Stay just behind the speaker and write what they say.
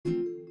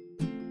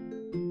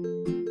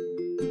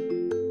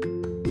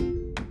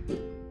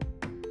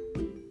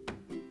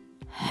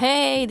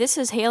Hey, this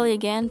is Haley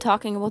again,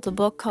 talking about the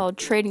book called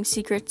Trading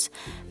Secrets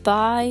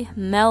by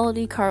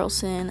Melody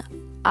Carlson.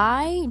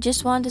 I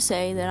just wanted to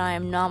say that I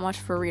am not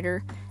much of a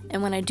reader,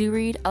 and when I do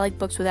read, I like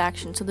books with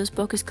action, so this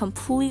book is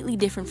completely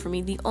different for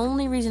me. The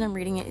only reason I'm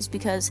reading it is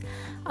because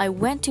I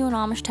went to an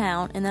Amish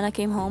town, and then I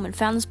came home and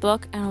found this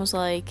book, and I was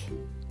like,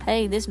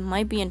 hey, this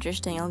might be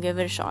interesting, I'll give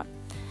it a shot.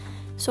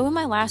 So in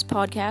my last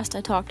podcast,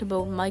 I talked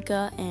about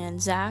Micah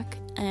and Zach,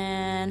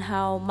 and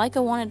how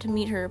Micah wanted to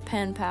meet her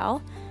pen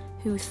pal,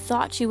 who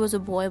thought she was a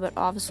boy but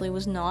obviously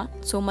was not,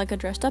 so Micah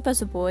dressed up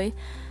as a boy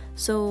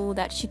so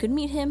that she could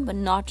meet him but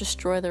not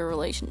destroy their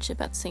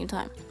relationship at the same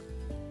time.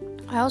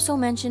 I also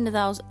mentioned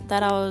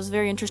that I was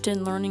very interested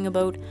in learning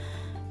about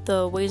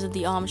the ways of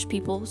the Amish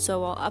people,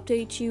 so I'll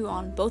update you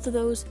on both of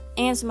those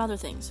and some other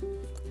things.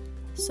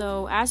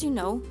 So as you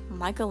know,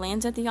 Micah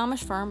lands at the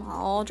Amish farm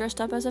all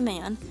dressed up as a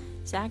man.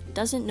 Zach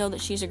doesn't know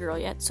that she's a girl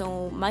yet,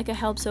 so Micah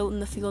helps out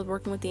in the field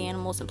working with the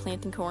animals and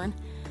planting corn.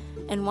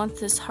 And once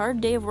this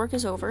hard day of work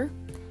is over,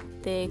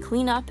 they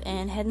clean up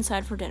and head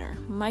inside for dinner.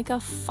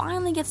 Micah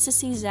finally gets to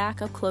see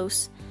Zach up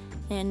close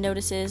and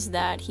notices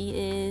that he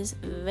is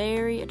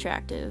very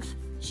attractive.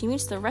 She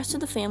meets the rest of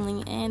the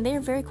family and they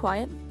are very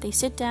quiet. They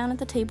sit down at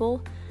the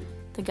table.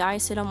 The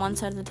guys sit on one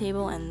side of the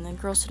table and the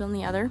girls sit on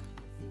the other.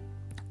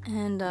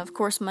 And of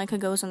course Micah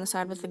goes on the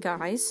side with the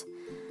guys.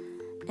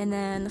 And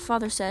then the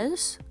father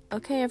says,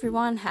 "Okay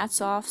everyone,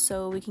 hats off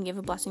so we can give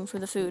a blessing for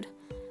the food."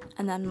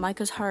 And then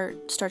Micah's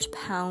heart starts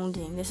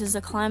pounding. This is the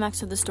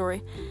climax of the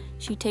story.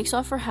 She takes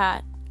off her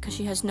hat because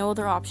she has no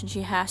other option.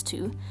 She has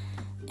to.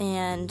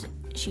 And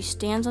she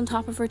stands on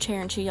top of her chair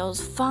and she yells,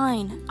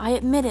 "Fine, I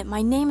admit it.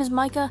 My name is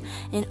Micah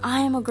and I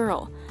am a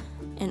girl."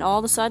 And all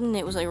of a sudden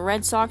it was like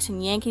Red Sox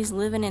and Yankees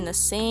living in the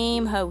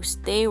same house.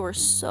 They were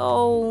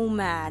so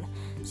mad.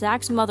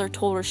 Zach's mother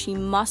told her she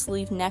must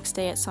leave next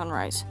day at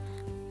sunrise.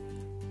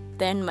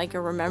 Then Micah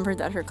remembered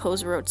that her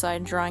clothes were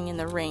outside drying in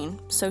the rain,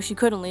 so she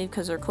couldn't leave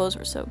because her clothes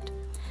were soaked.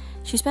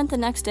 She spent the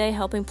next day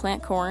helping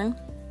plant corn,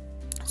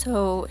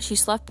 so she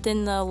slept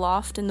in the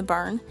loft in the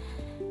barn,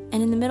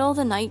 and in the middle of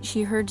the night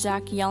she heard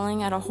Zach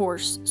yelling at a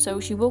horse, so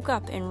she woke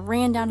up and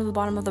ran down to the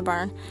bottom of the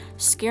barn,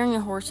 scaring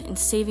the horse and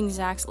saving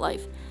Zach's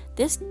life.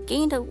 This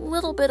gained a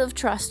little bit of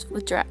trust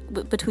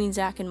between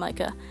Zach and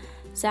Micah.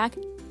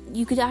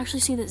 You could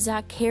actually see that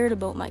Zach cared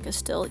about Micah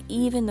still,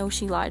 even though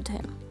she lied to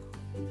him.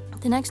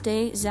 The next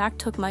day, Zach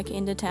took Micah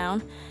into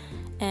town,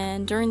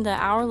 and during the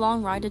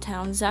hour-long ride to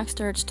town, Zach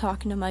starts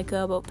talking to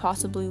Micah about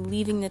possibly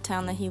leaving the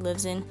town that he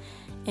lives in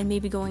and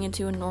maybe going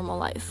into a normal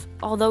life,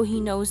 although he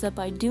knows that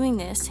by doing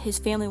this, his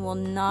family will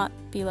not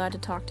be allowed to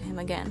talk to him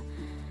again.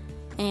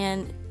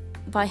 And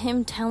by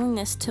him telling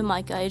this to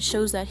Micah, it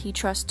shows that he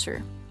trusts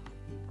her.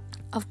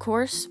 Of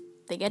course,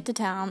 they get to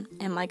town,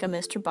 and Micah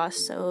missed her bus,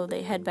 so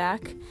they head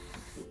back,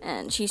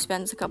 and she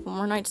spends a couple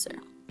more nights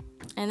there.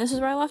 And this is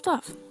where I left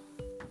off.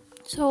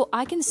 So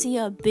I can see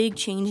a big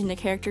change in the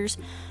characters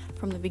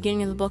from the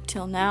beginning of the book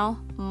till now.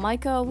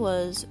 Micah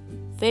was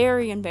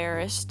very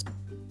embarrassed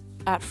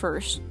at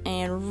first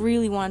and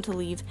really wanted to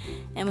leave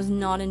and was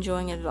not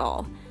enjoying it at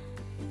all.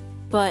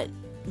 But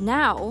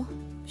now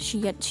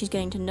she's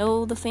getting to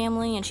know the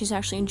family and she's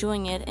actually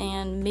enjoying it,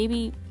 and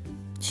maybe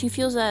she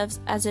feels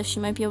as if she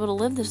might be able to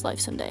live this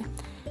life someday.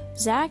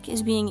 Zach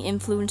is being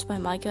influenced by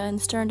Micah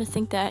and starting to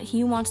think that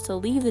he wants to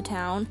leave the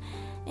town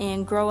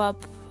and grow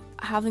up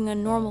having a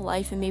normal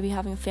life and maybe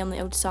having a family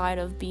outside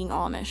of being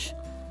Amish.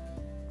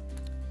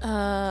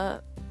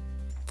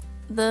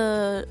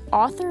 The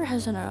author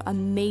has done an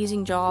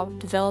amazing job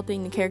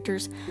developing the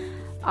characters.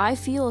 I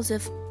feel as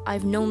if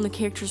I've known the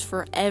characters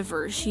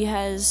forever. She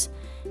has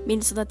made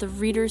it so that the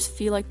readers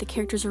feel like the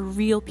characters are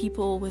real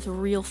people with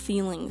real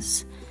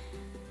feelings.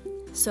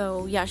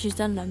 So yeah, she's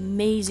done an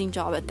amazing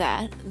job at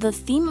that. The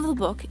theme of the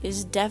book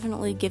is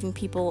definitely giving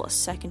people a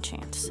second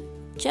chance.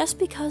 Just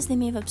because they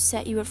may have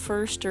upset you at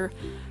first or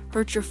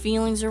hurt your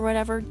feelings or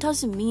whatever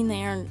doesn't mean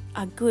they aren't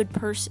a good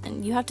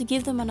person. You have to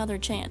give them another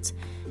chance.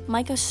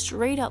 Micah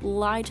straight up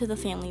lied to the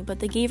family, but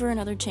they gave her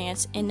another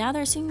chance, and now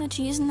they're seeing that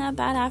she isn't that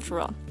bad after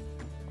all.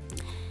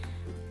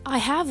 I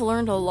have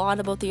learned a lot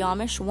about the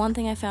Amish. One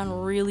thing I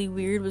found really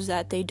weird was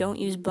that they don't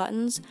use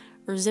buttons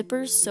or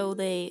zippers, so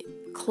they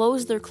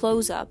close their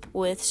clothes up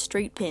with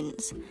straight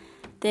pins.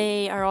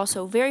 They are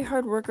also very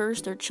hard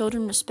workers. Their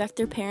children respect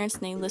their parents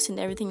and they listen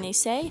to everything they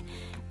say.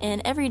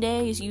 And every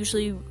day is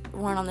usually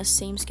run on the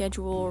same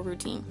schedule or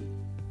routine.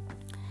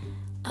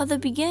 At the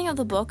beginning of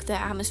the book, the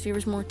atmosphere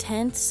was more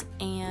tense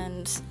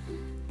and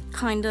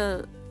kind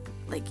of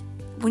like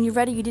when you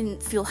read it, you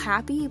didn't feel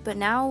happy. But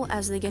now,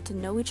 as they get to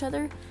know each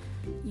other,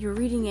 you're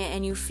reading it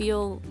and you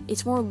feel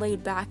it's more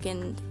laid back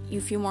and you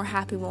feel more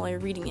happy while you're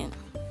reading it.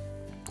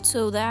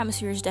 So the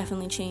atmosphere has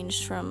definitely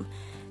changed from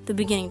the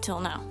beginning till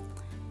now.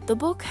 The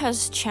book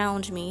has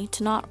challenged me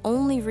to not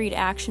only read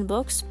action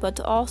books, but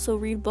to also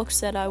read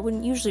books that I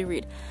wouldn't usually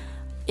read.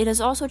 It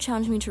has also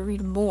challenged me to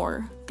read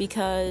more,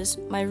 because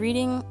by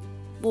reading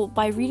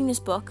this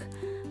book,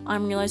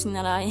 I'm realizing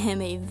that I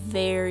am a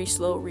very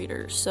slow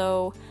reader.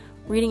 So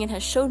reading it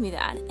has showed me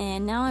that,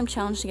 and now I'm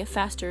challenged to get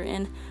faster.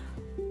 And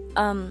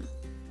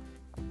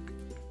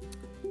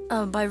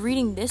by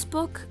reading this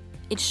book,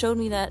 it showed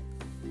me that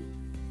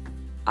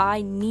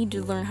I need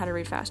to learn how to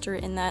read faster,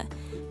 and that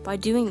by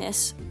doing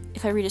this,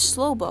 if I read a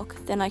slow book,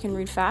 then I can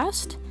read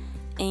fast,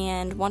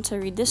 and once I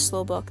read this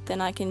slow book,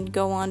 then I can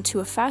go on to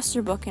a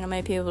faster book, and I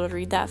might be able to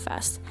read that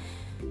fast.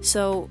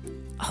 So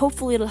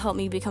hopefully it'll help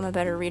me become a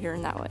better reader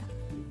in that way.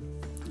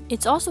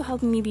 It's also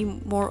helping me be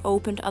more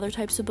open to other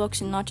types of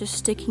books and not just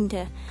sticking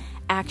to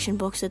action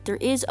books, that there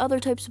is other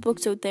types of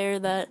books out there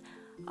that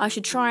I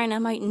should try and I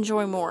might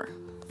enjoy more.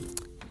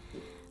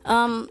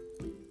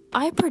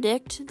 I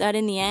predict that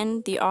in the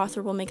end, the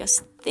author will make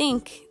us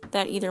think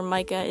that either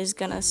Micah is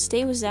going to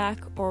stay with Zach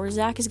or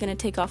Zach is going to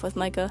take off with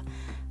Micah,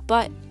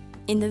 but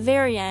in the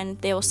very end,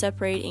 they will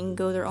separate and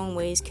go their own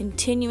ways,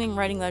 continuing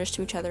writing letters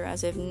to each other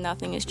as if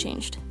nothing has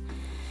changed.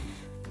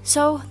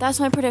 So, that's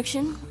my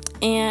prediction,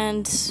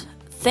 and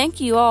thank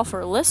you all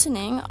for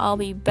listening. I'll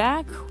be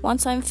back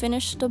once I'm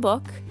finished the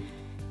book,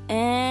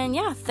 and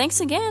yeah, thanks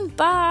again.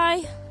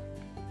 Bye!